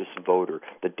malicious voter,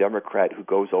 the Democrat who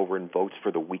goes over and votes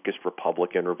for the weakest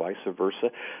Republican or vice versa.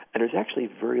 And there's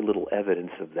actually very little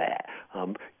evidence of that.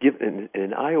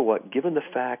 In Iowa, given the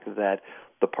fact that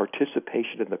the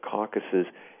participation in the caucuses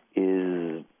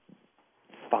is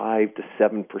 5 to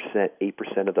 7%,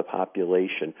 8% of the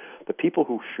population, the people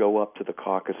who show up to the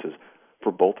caucuses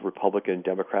for both Republican and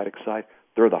Democratic side,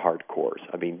 they're the hardcores.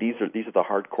 I mean, these are the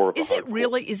hardcore.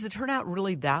 Is the turnout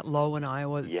really that low in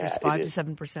Iowa? Yeah, just 5 to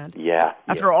 7%. Yeah.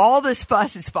 After all this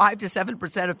fuss, it's 5 to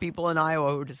 7% of people in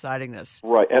Iowa who are deciding this.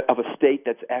 Right, of a state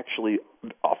that's actually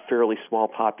a fairly small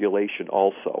population.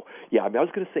 Also, yeah. I mean, I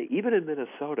was going to say, even in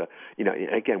Minnesota,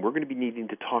 again, we're going to be needing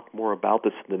to talk more about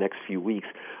this in the next few weeks.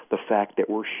 The fact that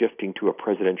we're shifting to a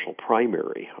presidential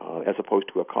primary as opposed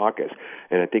to a caucus,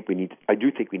 and I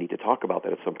do think we need to talk about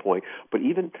that at some point. But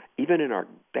even in our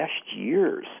best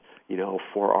years,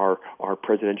 for our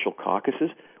presidential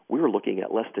caucuses, we were looking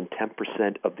at less than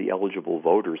 10% of the eligible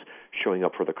voters showing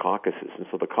up for the caucuses. And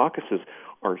so the caucuses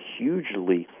are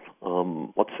hugely,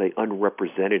 let's say,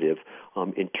 unrepresentative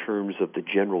in terms of the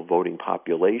general voting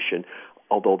population,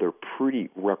 although they're pretty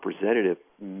representative,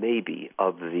 maybe,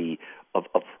 of the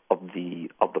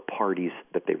parties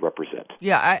that they represent.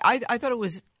 Yeah, I thought it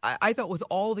was. I thought with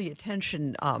all the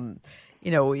attention,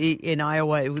 in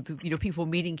Iowa, with people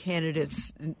meeting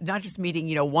candidates, not just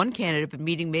meeting one candidate, but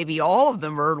meeting maybe all of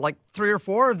them, or like 3 or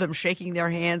 4 of them, shaking their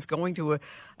hands, going to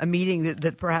a meeting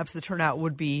that perhaps the turnout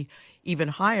would be even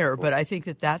higher. But I think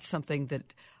that that's something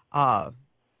that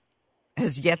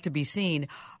has yet to be seen.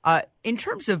 In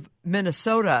terms of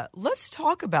Minnesota, let's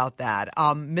talk about that.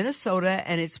 Minnesota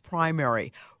and its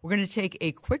primary. We're going to take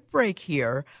a quick break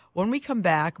here. When we come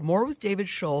back, more with David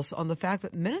Schultz on the fact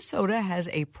that Minnesota has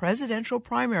a presidential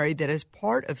primary that is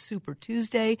part of Super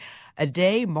Tuesday, a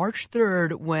day, March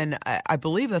 3rd, when I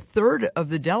believe a third of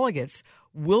the delegates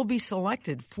will be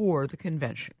selected for the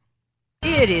convention.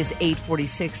 It is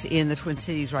 8:46 in the Twin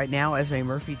Cities right now. Esme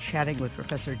Murphy chatting with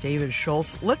Professor David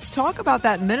Schultz. Let's talk about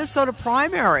that Minnesota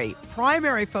primary.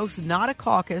 Primary, folks, not a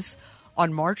caucus.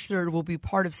 On March 3rd will be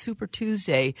part of Super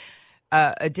Tuesday,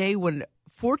 a day when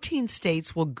 14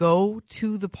 states will go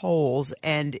to the polls,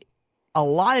 and a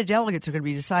lot of delegates are going to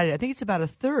be decided. I think it's about a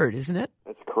third, isn't it?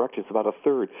 That's correct. It's about a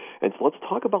third. And so let's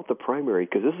talk about the primary,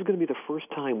 because this is going to be the first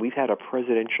time we've had a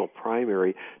presidential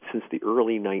primary since the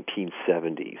early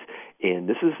 1970s. And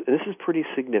this is pretty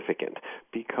significant,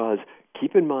 because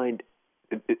keep in mind,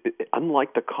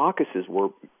 unlike the caucuses, where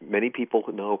many people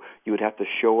know you would have to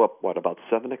show up, about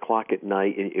 7 o'clock at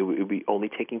night, and it would be only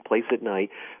taking place at night.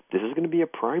 This is going to be a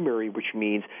primary, which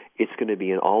means it's going to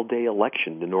be an all-day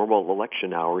election, the normal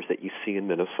election hours that you see in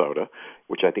Minnesota,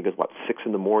 which I think is 6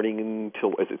 in the morning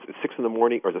until, is it 6 in the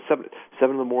morning, or is it 7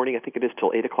 in the morning? I think it is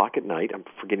till 8 o'clock at night. I'm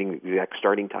forgetting the exact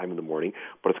starting time in the morning,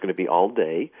 but it's going to be all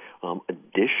day.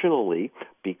 Additionally,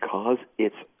 because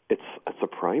it's a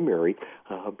primary,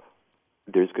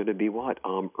 there's going to be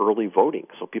early voting.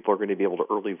 So people are going to be able to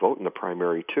early vote in the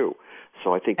primary too.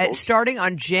 So I think starting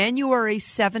on January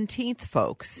 17th,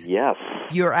 folks. Yes.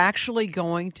 You're actually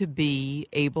going to be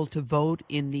able to vote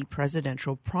in the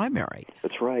presidential primary.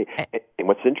 That's right. And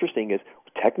what's interesting is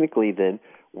technically then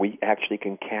we actually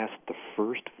can cast the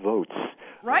first votes.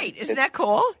 Right. Isn't that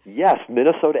cool? Yes.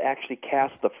 Minnesota actually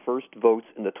cast the first votes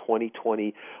in the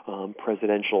 2020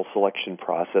 presidential selection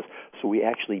process. So we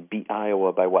actually beat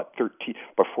Iowa by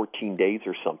 14 days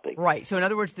or something. Right. So in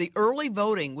other words, the early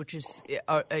voting, which is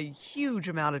a huge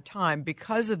amount of time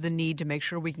because of the need to make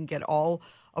sure we can get all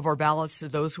of our ballots to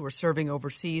those who are serving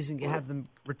overseas and have them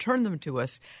return them to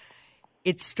us.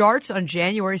 It starts on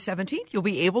January 17th. You'll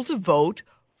be able to vote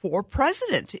for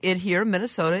president here in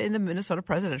Minnesota in the Minnesota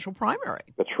presidential primary.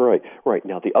 That's right. Right.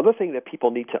 Now, the other thing that people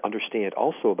need to understand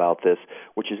also about this,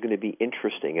 which is going to be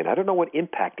interesting, and I don't know what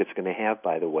impact it's going to have,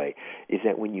 by the way, is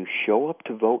that when you show up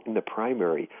to vote in the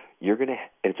primary, you're going to,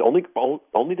 and it's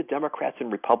only the Democrats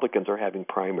and Republicans are having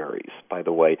primaries, by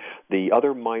the way. The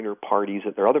other minor parties,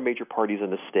 there are other major parties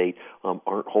in the state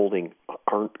aren't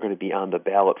going to be on the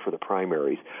ballot for the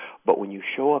primaries. But when you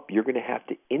show up, you're going to have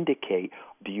to indicate,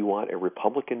 do you want a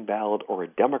Republican ballot or a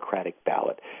Democratic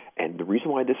ballot? And the reason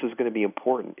why this is going to be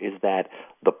important is that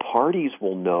the parties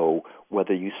will know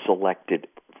whether you selected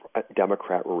a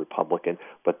Democrat or Republican,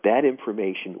 but that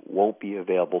information won't be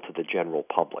available to the general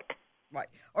public. Right.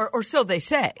 Or so they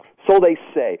say. So they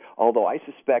say, although I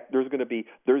suspect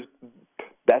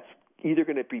that's either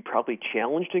going to be probably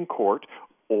challenged in court,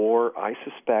 or I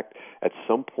suspect at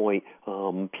some point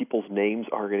people's names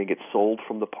are going to get sold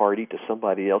from the party to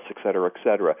somebody else, et cetera, et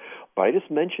cetera. But I just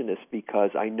mention this because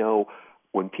I know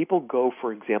when people go,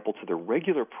 for example, to the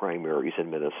regular primaries in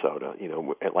Minnesota,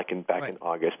 back in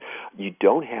August, you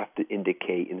don't have to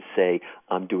indicate and say,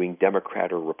 I'm doing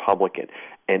Democrat or Republican.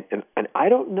 And I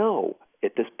don't know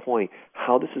at this point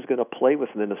how this is going to play with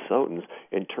Minnesotans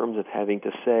in terms of having to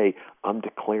say, I'm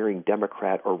declaring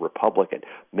Democrat or Republican.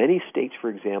 Many states, for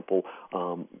example,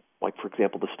 for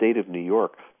example, the state of New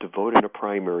York, to vote in a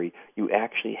primary, you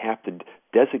actually have to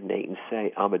designate and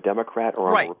say, I'm a Democrat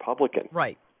or I'm a Republican.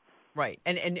 Right. Right.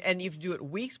 And you have to do it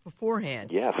weeks beforehand.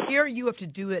 Yes. Here you have to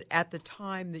do it at the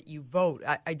time that you vote.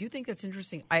 I do think that's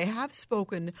interesting. I have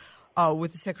spoken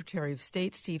with the Secretary of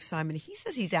State, Steve Simon. He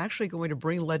says he's actually going to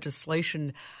bring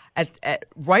legislation at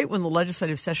right when the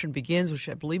legislative session begins, which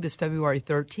I believe is February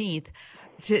 13th,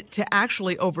 to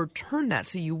actually overturn that.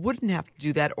 So you wouldn't have to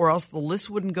do that, or else the list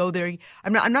wouldn't go there.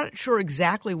 I'm not sure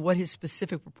exactly what his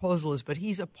specific proposal is, but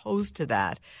he's opposed to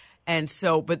that. And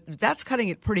so, but that's cutting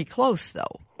it pretty close,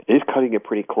 though. It is cutting it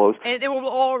pretty close. And there will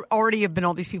already have been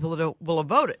all these people that will have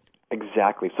voted.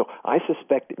 Exactly. So I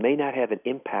suspect it may not have an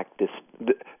impact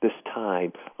this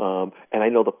time. And I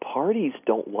know the parties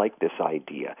don't like this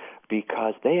idea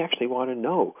because they actually want to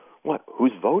know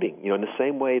who's voting. In the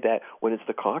same way that when it's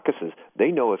the caucuses,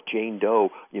 they know if Jane Doe,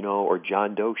 or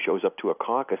John Doe shows up to a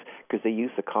caucus because they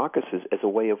use the caucuses as a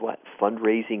way of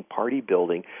fundraising, party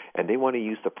building, and they want to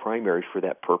use the primary for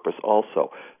that purpose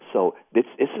also. So this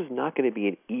is not going to be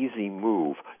an easy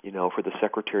move, for the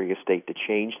Secretary of State to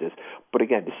change this. But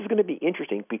again, this is going to be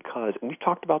interesting because, and we've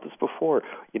talked about this before,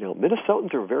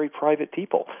 Minnesotans are very private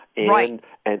people. And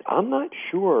I'm not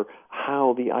sure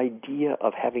how the idea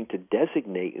of having to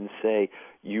designate and say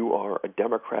you are a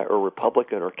Democrat or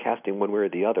Republican or casting one way or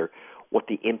the other, what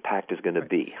the impact is going to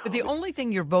be. But the only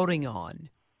thing you're voting on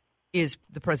is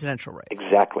the presidential race.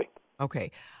 Exactly.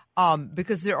 Okay.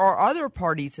 Because there are other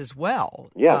parties as well.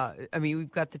 Yeah.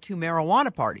 We've got the two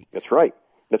marijuana parties. That's right.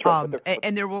 That's right.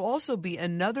 And there will also be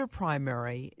another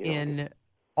primary in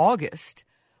August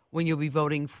when you'll be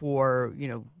voting for,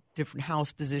 different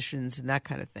House positions and that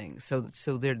kind of thing. So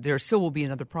there still will be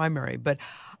another primary. But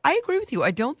I agree with you.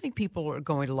 I don't think people are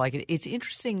going to like it. It's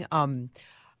interesting.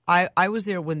 I was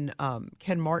there when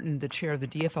Ken Martin, the chair of the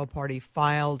DFL party,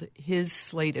 filed his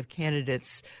slate of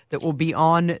candidates that will be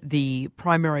on the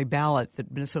primary ballot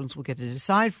that Minnesotans will get to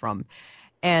decide from.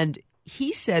 And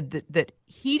he said that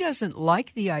he doesn't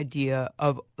like the idea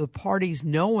of the parties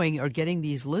knowing or getting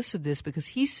these lists of this because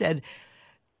he said,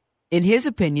 in his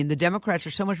opinion, the Democrats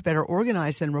are so much better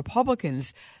organized than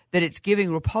Republicans that it's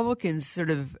giving Republicans sort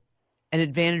of an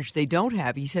advantage they don't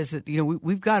have. He says that,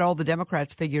 we've got all the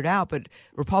Democrats figured out, but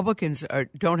Republicans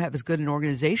don't have as good an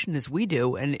organization as we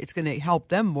do, and it's going to help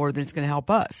them more than it's going to help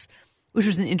us, which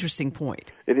was an interesting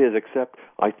point. It is, except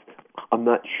I'm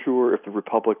not sure if the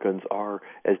Republicans are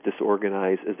as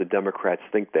disorganized as the Democrats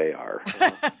think they are.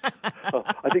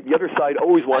 I think the other side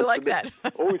always wants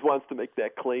to make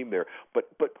that claim there.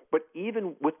 But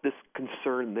even with this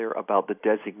concern there about the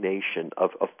designation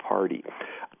of party,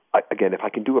 again, if I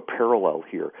can do a parallel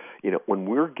here, when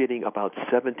we're getting about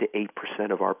 7 to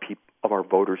 8% of our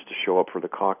voters to show up for the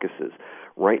caucuses,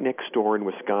 right next door in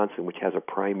Wisconsin, which has a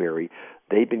primary,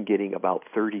 they've been getting about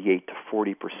 38 to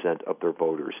 40% of their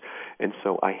voters. And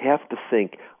so I have to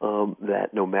think that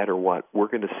no matter what, we're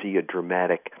going to see a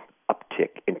dramatic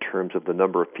uptick in terms of the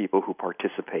number of people who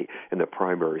participate in the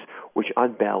primaries, which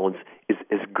on balance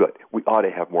is good. We ought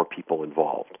to have more people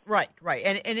involved. Right.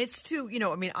 And it's too,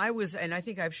 I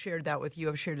think I've shared that with you.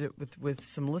 I've shared it with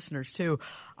some listeners too.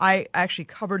 I actually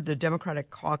covered the Democratic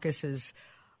caucuses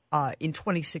in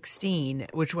 2016,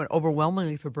 which went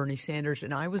overwhelmingly for Bernie Sanders,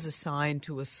 and I was assigned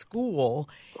to a school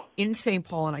in St.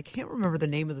 Paul, and I can't remember the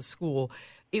name of the school.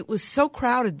 It was so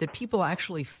crowded that people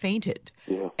actually fainted.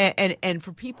 Yeah. And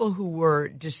for people who were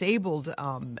disabled,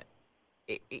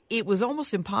 it was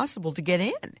almost impossible to get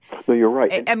in. No, you're right.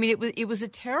 It was a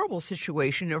terrible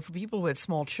situation. For people who had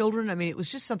small children, it was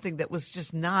just something that was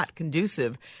just not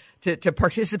conducive to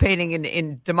participating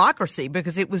in democracy,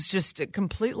 because it was just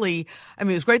completely. It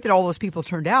was great that all those people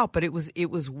turned out, but it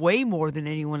was way more than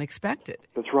anyone expected.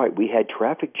 That's right. We had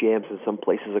traffic jams in some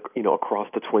places, across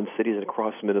the Twin Cities and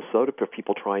across Minnesota for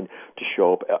people trying to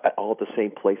show up all at the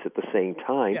same place at the same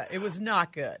time. Yeah, it was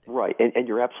not good. Right, and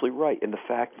you're absolutely right. And the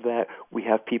fact that we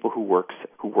have people who worked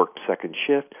second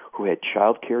shift, who had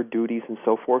child care duties and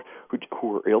so forth, who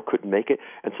were ill, couldn't make it,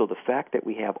 and so the fact that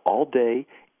we have all day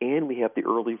and we have the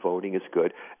early voting is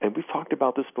good. And we've talked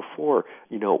about this before.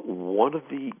 One of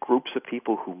the groups of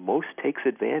people who most takes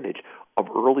advantage of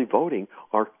early voting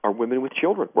are women with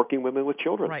children, working women with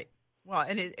children. Right. Well,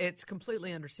 and it's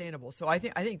completely understandable. So I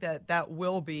think that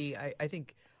will be.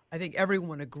 I think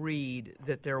everyone agreed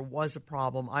that there was a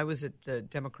problem. I was at the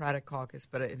Democratic caucus,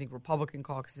 but I think Republican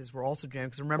caucuses were also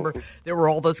jammed. Because remember, there were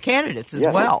all those candidates as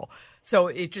well. So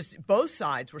it just both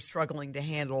sides were struggling to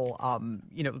handle,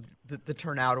 the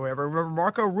turnout or whatever. Remember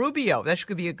Marco Rubio? That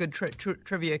could be a good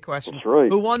trivia question. That's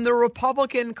right. Who won the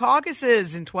Republican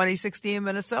caucuses in 2016 in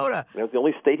Minnesota? That was the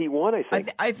only state he won, I think.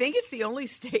 I think it's the only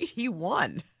state he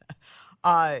won.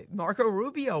 Marco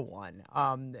Rubio won,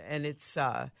 and it's.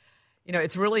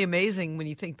 It's really amazing when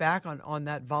you think back on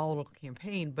that volatile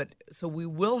campaign. But so we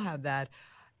will have that.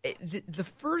 The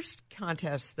first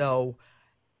contest, though,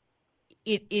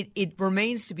 it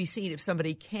remains to be seen if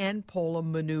somebody can pull a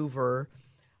maneuver.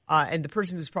 And the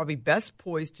person who's probably best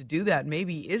poised to do that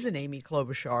maybe isn't Amy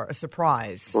Klobuchar, a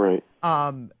surprise. Right.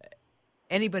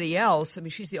 Anybody else,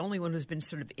 she's the only one who's been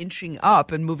sort of inching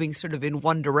up and moving sort of in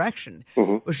one direction.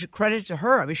 Mm-hmm. Which credit to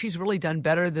her. She's really done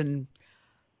better than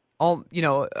all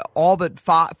but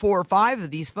 4 or 5 of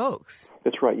these folks.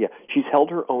 That's right. Yeah, she's held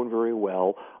her own very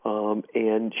well,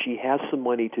 and she has some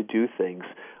money to do things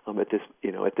at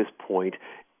this point,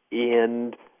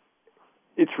 and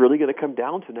it's really going to come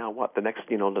down to now the next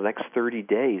 30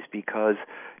 days, because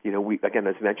we again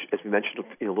as we mentioned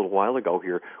a little while ago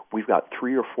here, we've got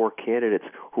 3 or 4 candidates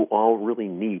who all really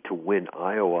need to win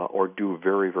Iowa or do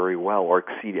very, very well or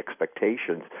exceed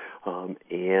expectations,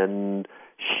 and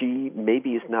she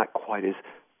maybe is not quite as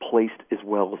placed as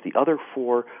well as the other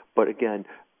 4, but again,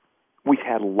 we've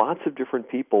had lots of different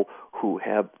people who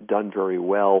have done very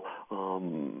well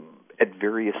at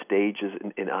various stages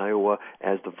in Iowa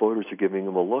as the voters are giving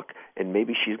them a look, and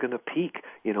maybe she's going to peak,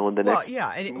 in the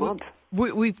next month.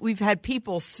 We've had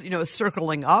people,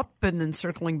 circling up and then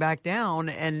circling back down,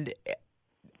 and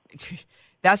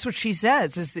that's what she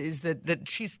says is that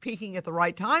she's peaking at the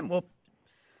right time. Well,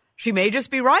 she may just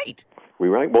be right.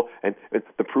 Right. Well, and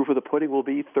the proof of the pudding will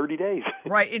be 30 days.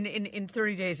 Right. In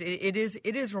 30 days, it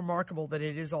is remarkable that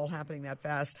it is all happening that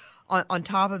fast on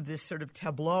top of this sort of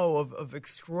tableau of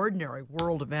extraordinary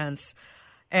world events.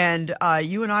 And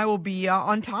you and I will be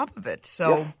on top of it.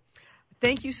 So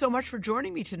Thank you so much for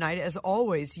joining me tonight. As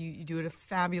always, you do a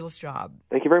fabulous job.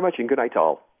 Thank you very much, and good night to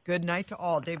all. Good night to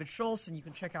all. David Schultz, and you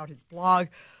can check out his blog.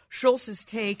 Schultz's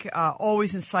Take,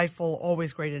 always insightful,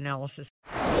 always great analysis.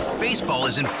 Baseball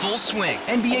is in full swing.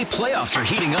 NBA playoffs are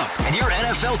heating up, and your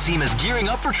NFL team is gearing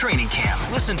up for training camp.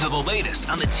 Listen to the latest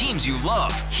on the teams you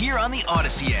love here on the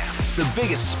Odyssey app. The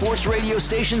biggest sports radio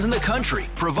stations in the country,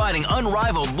 providing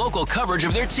unrivaled local coverage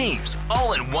of their teams,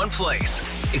 all in one place.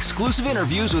 Exclusive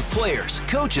interviews with players,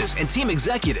 coaches, and team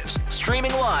executives,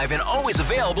 streaming live and always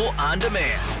available on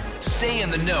demand. Stay in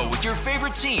the know with your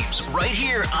favorite teams right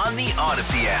here on the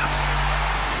Odyssey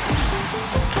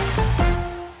app.